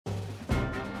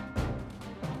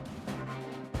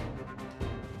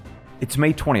It's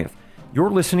May 20th. You're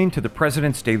listening to the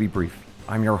President's Daily Brief.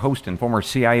 I'm your host and former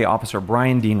CIA officer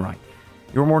Brian Dean Wright.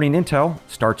 Your morning intel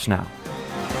starts now.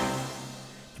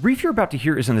 The brief you're about to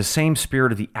hear is in the same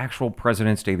spirit of the actual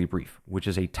President's Daily Brief, which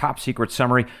is a top-secret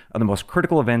summary of the most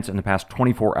critical events in the past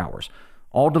 24 hours,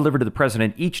 all delivered to the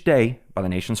President each day by the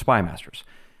nation's spy masters.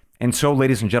 And so,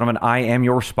 ladies and gentlemen, I am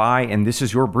your spy, and this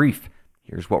is your brief.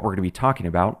 Here's what we're going to be talking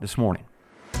about this morning.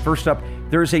 First up,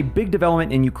 there is a big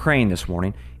development in Ukraine this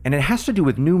morning, and it has to do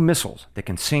with new missiles that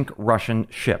can sink Russian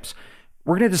ships.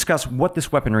 We're going to discuss what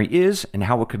this weaponry is and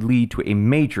how it could lead to a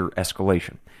major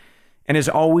escalation. And as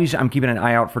always, I'm keeping an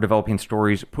eye out for developing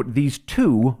stories. Put these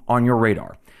two on your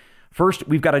radar. First,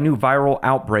 we've got a new viral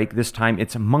outbreak. This time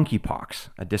it's monkeypox,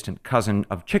 a distant cousin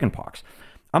of chickenpox.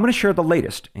 I'm going to share the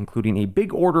latest, including a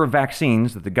big order of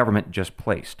vaccines that the government just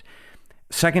placed.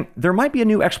 Second, there might be a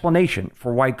new explanation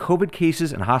for why COVID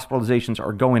cases and hospitalizations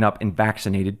are going up in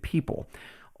vaccinated people.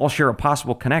 I'll share a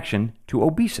possible connection to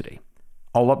obesity.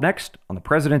 All up next on the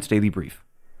President's Daily Brief.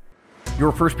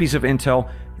 Your first piece of intel,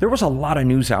 there was a lot of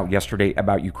news out yesterday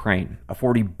about Ukraine, a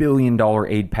 $40 billion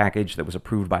aid package that was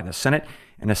approved by the Senate,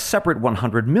 and a separate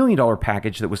 $100 million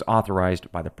package that was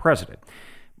authorized by the President.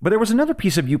 But there was another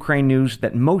piece of Ukraine news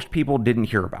that most people didn't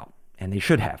hear about, and they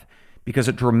should have, because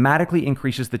it dramatically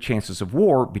increases the chances of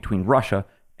war between Russia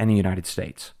and the United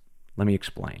States. Let me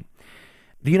explain.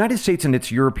 The United States and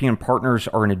its European partners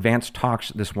are in advanced talks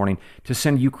this morning to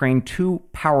send Ukraine two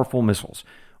powerful missiles.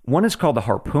 One is called the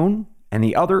Harpoon, and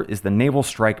the other is the Naval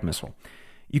Strike Missile.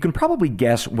 You can probably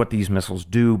guess what these missiles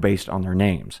do based on their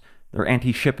names. They're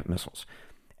anti-ship missiles,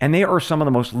 and they are some of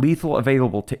the most lethal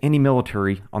available to any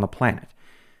military on the planet.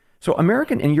 So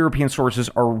American and European sources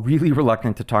are really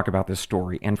reluctant to talk about this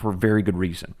story, and for very good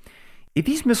reason. If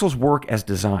these missiles work as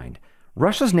designed,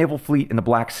 Russia's naval fleet in the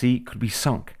Black Sea could be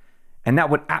sunk, and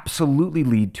that would absolutely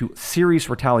lead to serious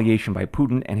retaliation by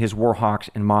Putin and his war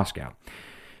hawks in Moscow.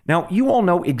 Now, you all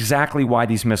know exactly why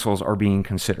these missiles are being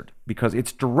considered, because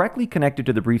it's directly connected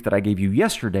to the brief that I gave you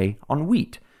yesterday on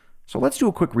wheat. So let's do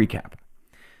a quick recap.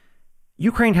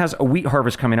 Ukraine has a wheat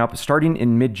harvest coming up starting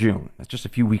in mid-June. That's just a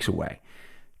few weeks away.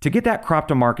 To get that crop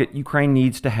to market, Ukraine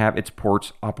needs to have its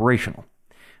ports operational.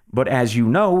 But as you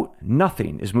know,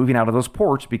 nothing is moving out of those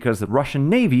ports because the Russian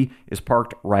Navy is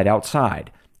parked right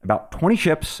outside. About 20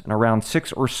 ships and around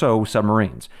 6 or so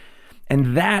submarines.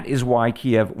 And that is why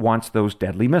Kiev wants those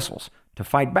deadly missiles, to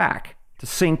fight back, to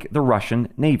sink the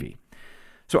Russian Navy.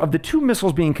 So of the two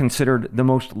missiles being considered, the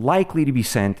most likely to be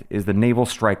sent is the Naval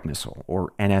Strike Missile,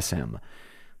 or NSM.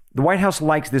 The White House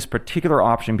likes this particular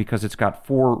option because it's got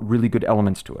four really good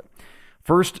elements to it.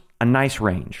 First, a nice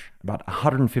range, about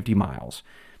 150 miles.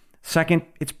 Second,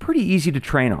 it's pretty easy to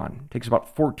train on. It takes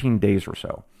about 14 days or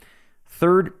so.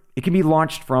 Third, it can be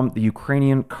launched from the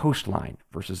Ukrainian coastline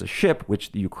versus a ship,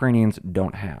 which the Ukrainians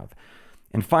don't have.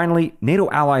 And finally, NATO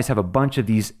allies have a bunch of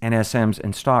these NSMs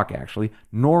in stock, actually.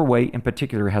 Norway, in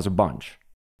particular, has a bunch.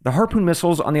 The Harpoon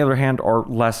missiles, on the other hand, are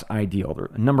less ideal. There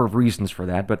are a number of reasons for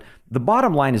that, but the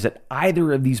bottom line is that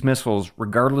either of these missiles,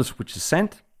 regardless which is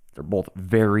sent, they're both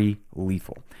very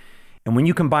lethal. And when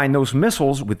you combine those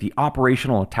missiles with the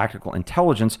operational and tactical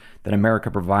intelligence that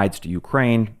America provides to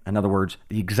Ukraine, in other words,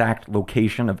 the exact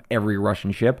location of every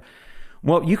Russian ship,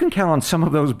 well, you can count on some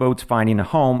of those boats finding a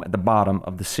home at the bottom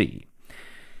of the sea.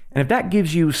 And if that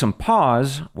gives you some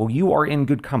pause, well, you are in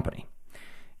good company.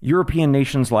 European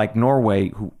nations like Norway,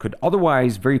 who could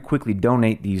otherwise very quickly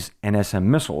donate these NSM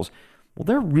missiles, well,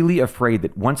 they're really afraid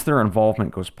that once their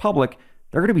involvement goes public,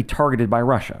 they're going to be targeted by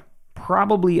Russia.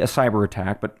 Probably a cyber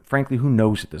attack, but frankly, who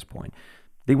knows at this point?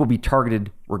 They will be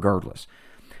targeted regardless.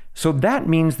 So that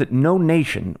means that no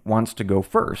nation wants to go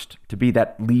first, to be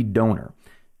that lead donor.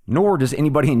 Nor does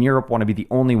anybody in Europe want to be the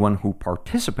only one who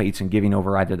participates in giving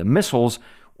over either the missiles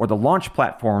or the launch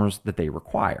platforms that they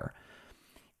require.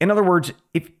 In other words,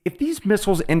 if these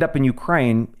missiles end up in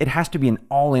Ukraine, it has to be an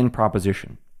all-in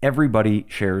proposition. Everybody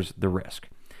shares the risk.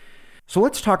 So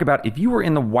let's talk about if you were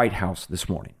in the White House this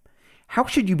morning. How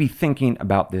should you be thinking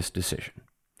about this decision?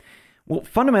 Well,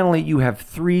 fundamentally, you have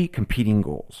three competing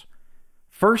goals.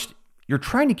 First, you're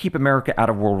trying to keep America out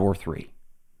of World War III.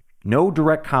 No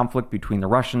direct conflict between the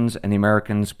Russians and the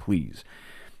Americans, please.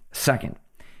 Second,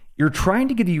 you're trying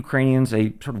to give the Ukrainians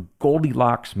a sort of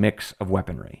Goldilocks mix of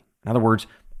weaponry. In other words,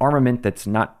 armament that's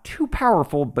not too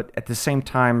powerful, but at the same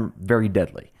time, very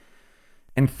deadly.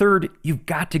 And third, you've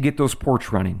got to get those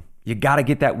ports running. You got to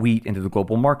get that wheat into the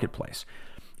global marketplace.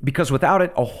 Because without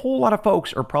it, a whole lot of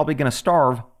folks are probably going to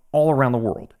starve all around the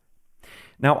world.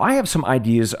 Now, I have some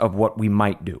ideas of what we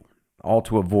might do, all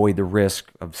to avoid the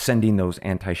risk of sending those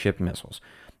anti-ship missiles.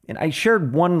 And I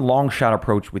shared one long shot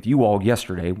approach with you all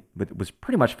yesterday, but it was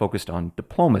pretty much focused on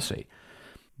diplomacy.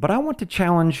 But I want to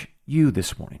challenge you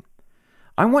this morning.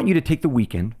 I want you to take the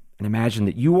weekend and imagine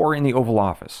that you are in the Oval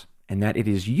Office and that it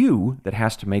is you that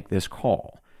has to make this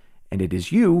call. And it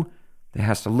is you that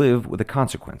has to live with the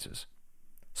consequences.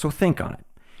 So think on it.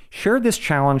 Share this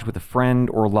challenge with a friend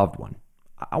or a loved one.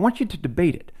 I want you to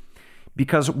debate it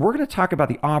because we're going to talk about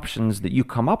the options that you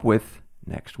come up with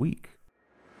next week.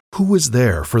 Who is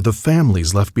there for the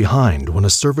families left behind when a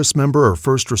service member or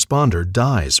first responder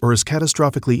dies or is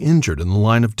catastrophically injured in the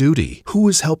line of duty? Who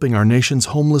is helping our nation's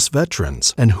homeless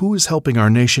veterans? And who is helping our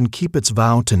nation keep its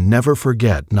vow to never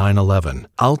forget 9/11?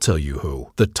 I'll tell you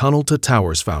who. The Tunnel to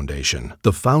Towers Foundation.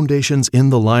 The foundation's In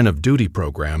the Line of Duty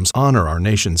programs honor our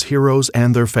nation's heroes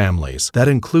and their families. That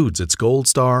includes its Gold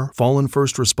Star, Fallen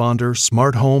First Responder,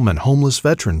 Smart Home, and Homeless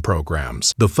Veteran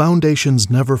programs. The foundation's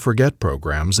Never Forget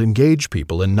programs engage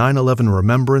people in 9/11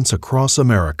 remembrance across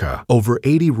America. Over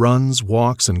 80 runs,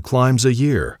 walks, and climbs a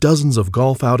year, dozens of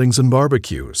golf outings and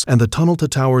barbecues, and the Tunnel to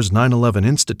Towers 9/11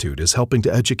 Institute is helping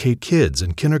to educate kids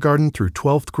in kindergarten through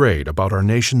 12th grade about our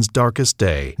nation's darkest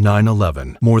day,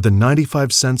 9/11. More than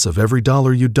 95 cents of every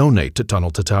dollar you donate to Tunnel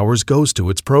to Towers goes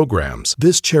to its programs.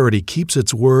 This charity keeps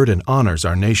its word and honors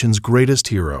our nation's greatest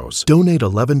heroes. Donate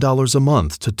 $11 a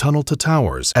month to Tunnel to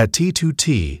Towers at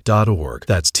t2t.org.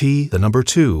 That's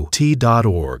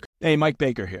t2t.org. Hey, Mike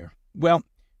Baker here. Well,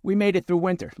 we made it through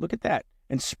winter. Look at that.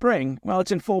 And spring, well,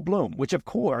 it's in full bloom, which of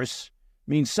course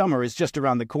means summer is just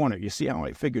around the corner. You see how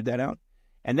I figured that out?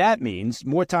 And that means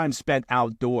more time spent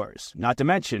outdoors. Not to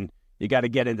mention, you got to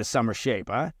get into summer shape,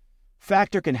 huh?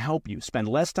 Factor can help you spend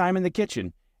less time in the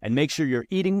kitchen and make sure you're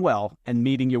eating well and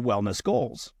meeting your wellness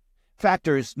goals.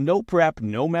 Factor's no prep,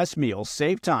 no mess meals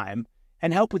save time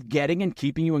and help with getting and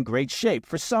keeping you in great shape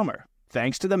for summer,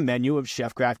 thanks to the menu of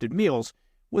chef-crafted meals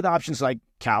with options like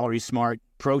Calorie Smart,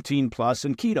 Protein Plus,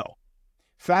 and Keto.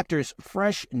 Factor's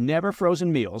fresh, never-frozen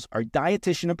meals are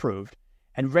dietitian approved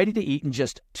and ready to eat in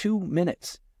just 2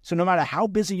 minutes. So no matter how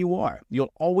busy you are,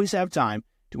 you'll always have time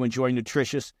to enjoy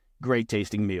nutritious,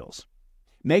 great-tasting meals.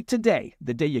 Make today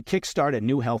the day you kickstart a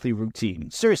new healthy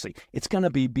routine. Seriously, it's going to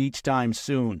be beach time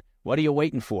soon. What are you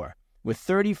waiting for? With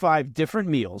 35 different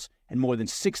meals and more than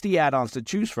 60 add-ons to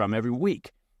choose from every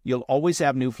week, you'll always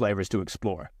have new flavors to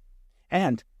explore.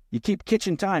 And you keep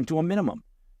kitchen time to a minimum.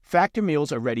 Factor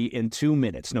meals are ready in 2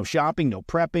 minutes. No shopping, no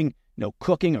prepping, no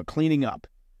cooking or cleaning up.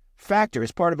 Factor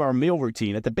is part of our meal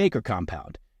routine at the Baker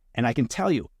compound. And I can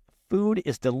tell you, food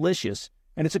is delicious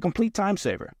and it's a complete time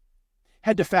saver.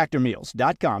 Head to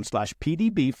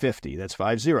factormeals.com/PDB50, that's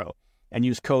 50, and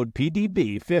use code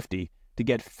PDB50 to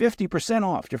get 50%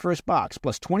 off your first box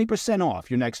plus 20% off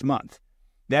your next month.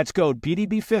 That's code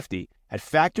PDB50 at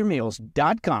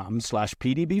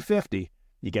factormeals.com/PDB50.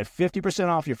 You get 50%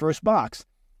 off your first box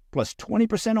plus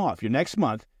 20% off your next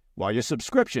month while your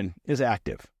subscription is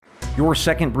active. Your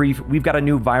second brief, we've got a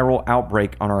new viral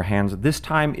outbreak on our hands. This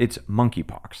time it's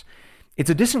monkeypox. It's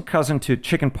a distant cousin to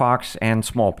chickenpox and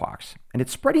smallpox, and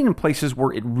it's spreading in places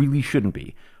where it really shouldn't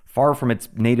be, far from its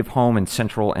native home in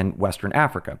Central and Western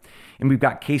Africa. And we've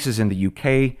got cases in the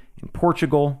UK, in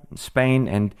Portugal, in Spain,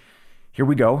 and here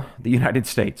we go, the United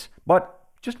States. But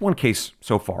just one case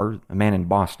so far, a man in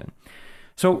Boston.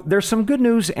 So there's some good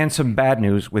news and some bad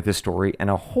news with this story and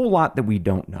a whole lot that we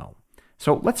don't know.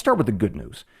 So let's start with the good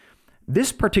news.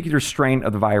 This particular strain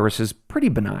of the virus is pretty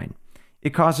benign.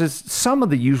 It causes some of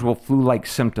the usual flu-like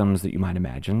symptoms that you might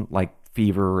imagine, like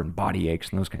fever and body aches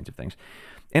and those kinds of things.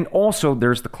 And also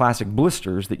there's the classic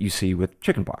blisters that you see with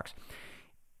chickenpox.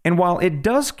 And while it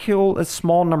does kill a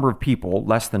small number of people,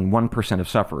 less than 1% of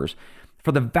sufferers,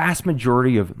 for the vast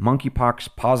majority of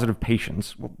monkeypox positive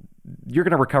patients, well, you're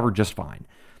going to recover just fine.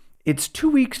 It's 2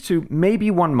 weeks to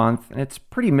maybe 1 month, and it's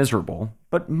pretty miserable,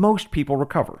 but most people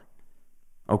recover.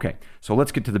 Okay, so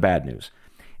let's get to the bad news.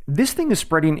 This thing is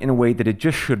spreading in a way that it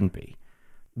just shouldn't be.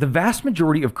 The vast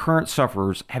majority of current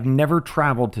sufferers have never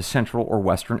traveled to Central or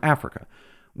Western Africa,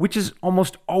 which is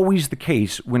almost always the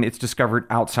case when it's discovered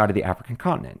outside of the African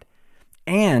continent.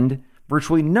 And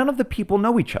virtually none of the people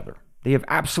know each other. They have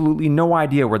absolutely no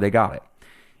idea where they got it.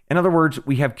 In other words,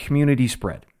 we have community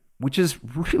spread, which is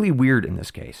really weird in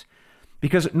this case,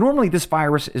 because normally this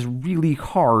virus is really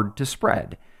hard to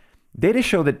spread. Data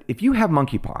show that if you have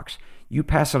monkeypox, you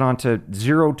pass it on to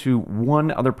 0 to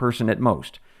 1 other person at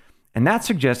most. And that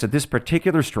suggests that this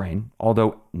particular strain,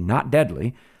 although not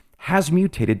deadly, has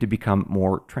mutated to become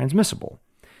more transmissible.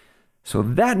 So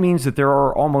that means that there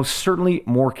are almost certainly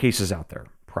more cases out there,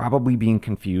 probably being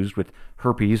confused with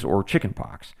herpes or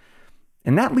chickenpox.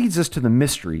 And that leads us to the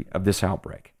mystery of this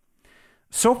outbreak.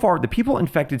 So far, the people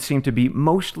infected seem to be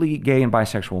mostly gay and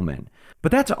bisexual men.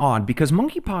 But that's odd because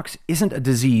monkeypox isn't a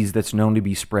disease that's known to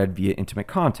be spread via intimate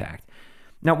contact.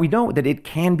 Now, we know that it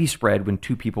can be spread when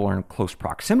two people are in close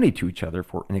proximity to each other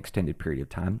for an extended period of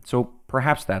time, so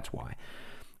perhaps that's why.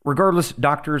 Regardless,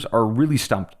 doctors are really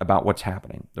stumped about what's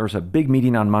happening. There's a big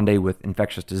meeting on Monday with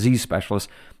infectious disease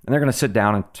specialists, and they're going to sit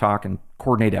down and talk and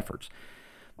coordinate efforts.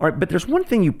 All right, but there's one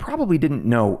thing you probably didn't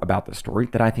know about this story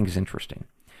that I think is interesting.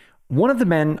 One of the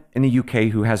men in the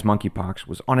UK who has monkeypox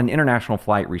was on an international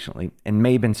flight recently and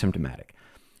may have been symptomatic.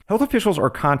 Health officials are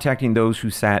contacting those who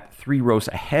sat 3 rows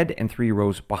ahead and 3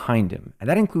 rows behind him, and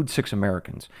that includes 6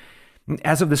 Americans.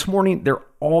 As of this morning, they're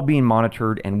all being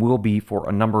monitored and will be for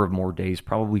a number of more days,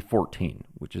 probably 14,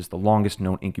 which is the longest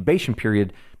known incubation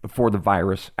period before the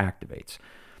virus activates.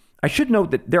 I should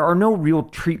note that there are no real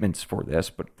treatments for this,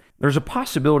 but there's a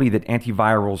possibility that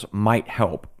antivirals might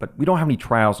help, but we don't have any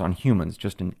trials on humans,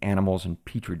 just in animals and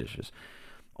petri dishes.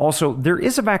 Also, there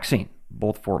is a vaccine,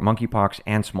 both for monkeypox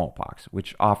and smallpox,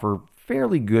 which offer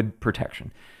fairly good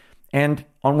protection. And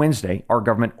on Wednesday, our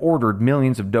government ordered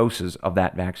millions of doses of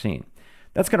that vaccine.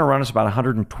 That's going to run us about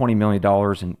 $120 million,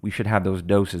 and we should have those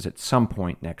doses at some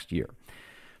point next year.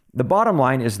 The bottom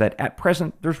line is that at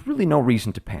present, there's really no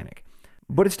reason to panic.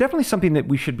 But it's definitely something that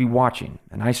we should be watching,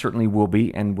 and I certainly will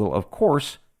be, and will, of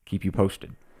course, keep you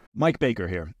posted. Mike Baker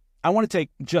here. I want to take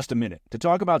just a minute to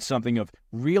talk about something of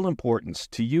real importance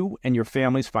to you and your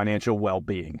family's financial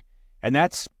well-being, and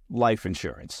that's life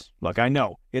insurance. Look, I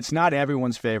know it's not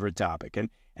everyone's favorite topic, and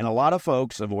a lot of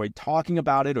folks avoid talking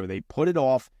about it or they put it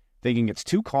off thinking it's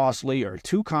too costly or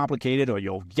too complicated or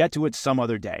you'll get to it some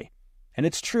other day. And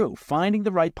it's true, finding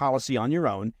the right policy on your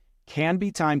own can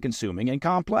be time-consuming and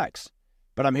complex.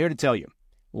 But I'm here to tell you,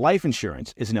 life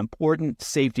insurance is an important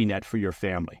safety net for your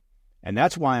family. And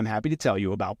that's why I'm happy to tell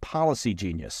you about Policy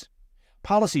Genius.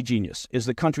 Policy Genius is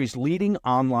the country's leading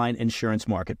online insurance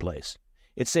marketplace.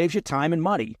 It saves you time and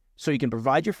money so you can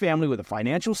provide your family with a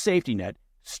financial safety net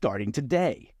starting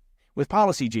today. With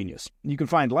Policy Genius, you can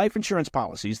find life insurance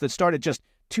policies that start at just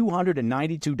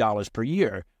 $292 per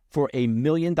year for $1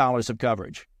 million of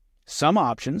coverage. Some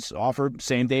options offer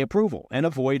same-day approval and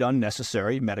avoid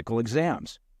unnecessary medical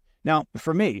exams. Now,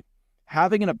 for me,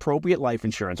 having an appropriate life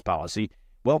insurance policy,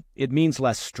 well, it means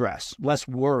less stress, less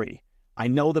worry. I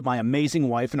know that my amazing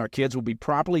wife and our kids will be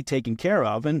properly taken care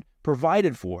of and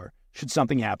provided for should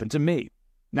something happen to me.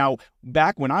 Now,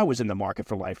 back when I was in the market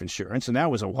for life insurance, and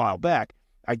that was a while back,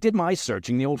 I did my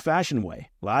searching the old-fashioned way.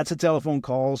 Lots of telephone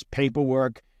calls,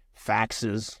 paperwork,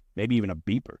 faxes, maybe even a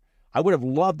beeper. I would have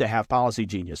loved to have Policy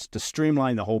Genius to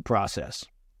streamline the whole process.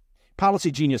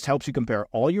 Policy Genius helps you compare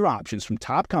all your options from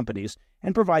top companies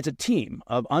and provides a team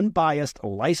of unbiased,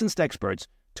 licensed experts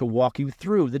to walk you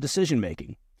through the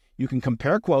decision-making. You can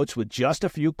compare quotes with just a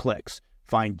few clicks,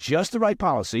 find just the right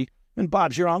policy, and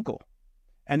Bob's your uncle.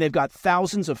 And they've got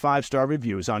thousands of 5-star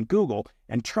reviews on Google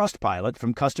and Trustpilot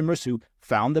from customers who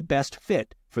found the best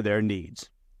fit for their needs.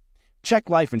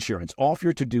 Check life insurance off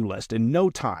your to-do list in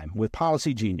no time with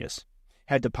Policy Genius.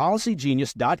 Head to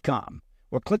policygenius.com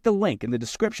or click the link in the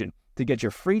description to get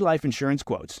your free life insurance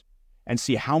quotes and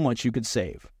see how much you could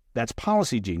save. That's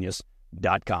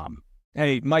policygenius.com.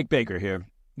 Hey, Mike Baker here.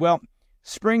 Well,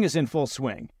 spring is in full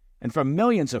swing, and for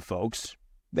millions of folks,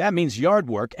 that means yard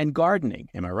work and gardening.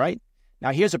 Am I right?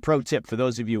 Now, here's a pro tip for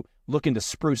those of you looking to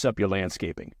spruce up your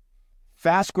landscaping.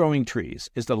 Fast Growing Trees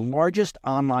is the largest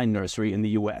online nursery in the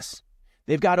U.S.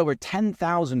 They've got over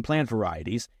 10,000 plant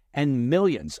varieties and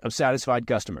millions of satisfied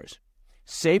customers.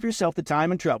 Save yourself the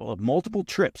time and trouble of multiple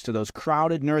trips to those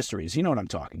crowded nurseries. You know what I'm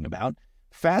talking about.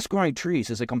 Fast Growing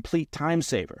Trees is a complete time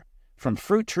saver. From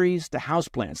fruit trees to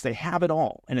houseplants, they have it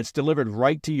all, and it's delivered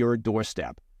right to your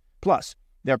doorstep. Plus,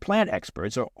 their plant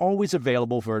experts are always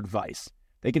available for advice.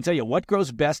 They can tell you what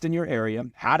grows best in your area,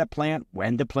 how to plant,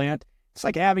 when to plant. It's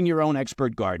like having your own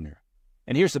expert gardener.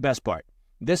 And here's the best part.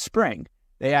 This spring,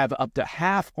 they have up to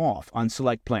half off on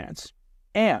select plants.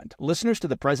 And listeners to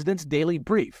the President's Daily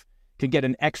Brief can get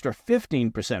an extra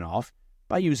 15% off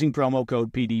by using promo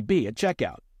code PDB at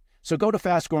checkout. So go to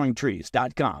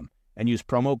fastgrowingtrees.com and use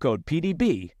promo code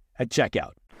PDB at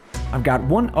checkout. I've got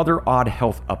one other odd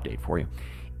health update for you.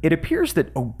 It appears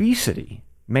that obesity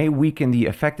may weaken the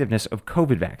effectiveness of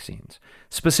COVID vaccines,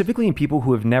 specifically in people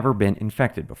who have never been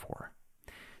infected before.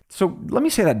 So let me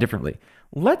say that differently.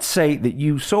 Let's say that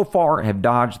you so far have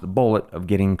dodged the bullet of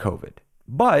getting COVID,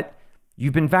 but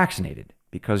you've been vaccinated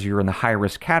because you're in the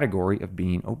high-risk category of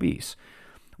being obese.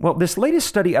 Well, this latest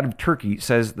study out of Turkey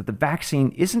says that the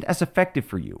vaccine isn't as effective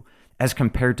for you as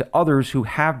compared to others who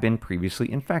have been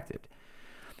previously infected.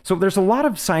 So there's a lot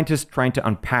of scientists trying to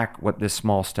unpack what this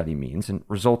small study means, and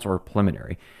results are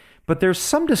preliminary. But there's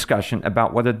some discussion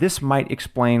about whether this might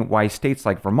explain why states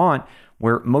like Vermont,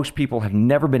 where most people have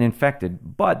never been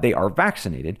infected, but they are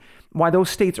vaccinated, why those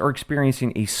states are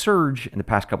experiencing a surge in the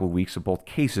past couple of weeks of both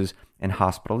cases and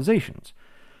hospitalizations.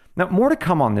 Now, more to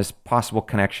come on this possible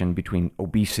connection between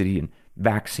obesity and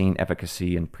vaccine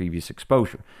efficacy and previous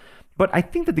exposure. But I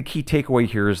think that the key takeaway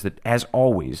here is that, as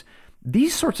always,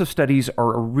 these sorts of studies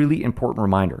are a really important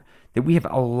reminder that we have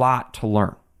a lot to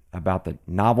learn about the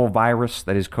novel virus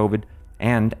that is COVID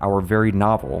and our very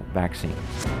novel vaccines.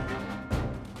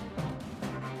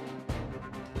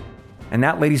 And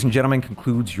that, ladies and gentlemen,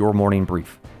 concludes your morning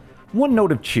brief. One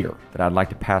note of cheer that I'd like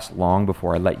to pass along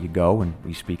before I let you go and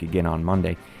we speak again on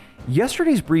Monday.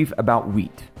 Yesterday's brief about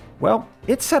wheat, well,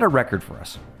 it set a record for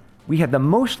us. We had the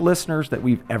most listeners that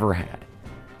we've ever had.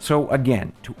 So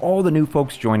again, to all the new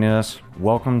folks joining us,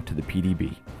 welcome to the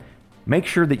PDB. Make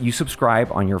sure that you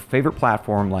subscribe on your favorite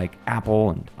platform like Apple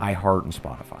and iHeart and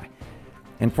Spotify.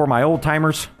 And for my old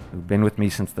timers who've been with me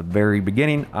since the very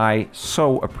beginning, I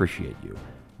so appreciate you.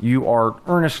 You are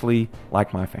earnestly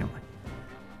like my family.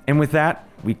 And with that,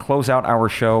 we close out our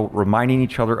show reminding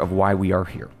each other of why we are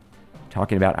here,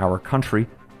 talking about our country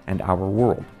and our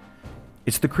world.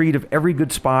 It's the creed of every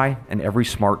good spy and every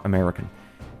smart American.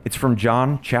 It's from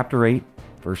John chapter 8,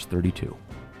 verse 32.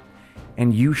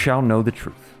 And you shall know the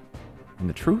truth, and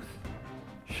the truth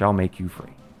shall make you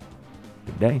free.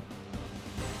 Good day.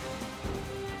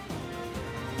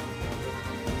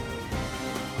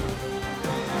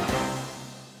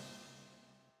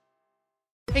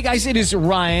 Hey guys, it is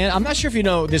Ryan. I'm not sure if you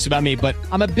know this about me, but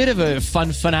I'm a bit of a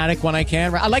fun fanatic when I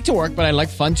can. I like to work, but I like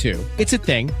fun too. It's a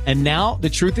thing. And now the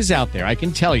truth is out there. I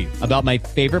can tell you about my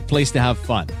favorite place to have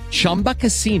fun. Chumba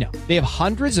Casino. They have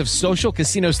hundreds of social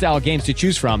casino style games to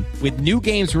choose from with new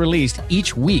games released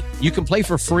each week. You can play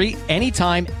for free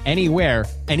anytime, anywhere.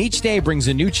 And each day brings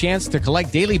a new chance to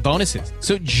collect daily bonuses.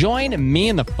 So join me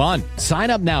in the fun. Sign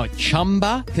up now at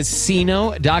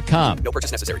ChumbaCasino.com. No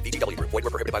purchase necessary. VGW Group. Void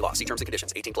where prohibited by law. See terms and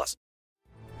conditions. 18+.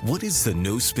 What is the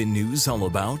No Spin News all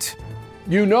about?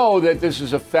 You know that this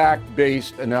is a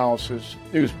fact-based analysis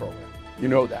news program. You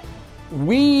know that.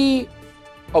 We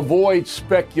avoid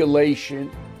speculation.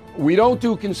 We don't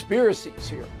do conspiracies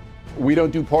here. We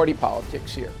don't do party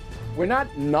politics here. We're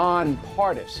not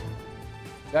nonpartisan.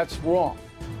 That's wrong.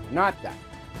 Not that.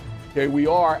 Okay, we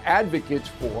are advocates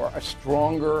for a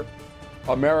stronger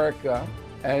America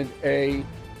and a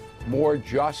more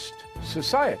just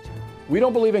society. We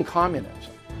don't believe in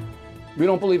communism. We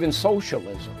don't believe in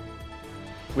socialism.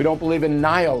 We don't believe in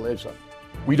nihilism.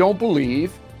 We don't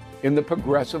believe in the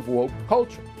progressive woke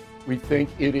culture. We think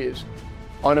it is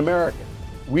un-American.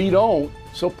 We don't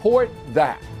support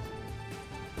that.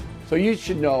 So you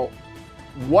should know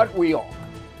what we are,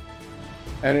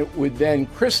 and it would then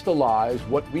crystallize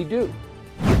what we do.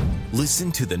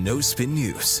 Listen to the No Spin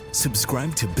News.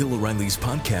 Subscribe to Bill O'Reilly's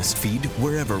podcast feed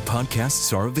wherever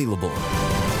podcasts are available.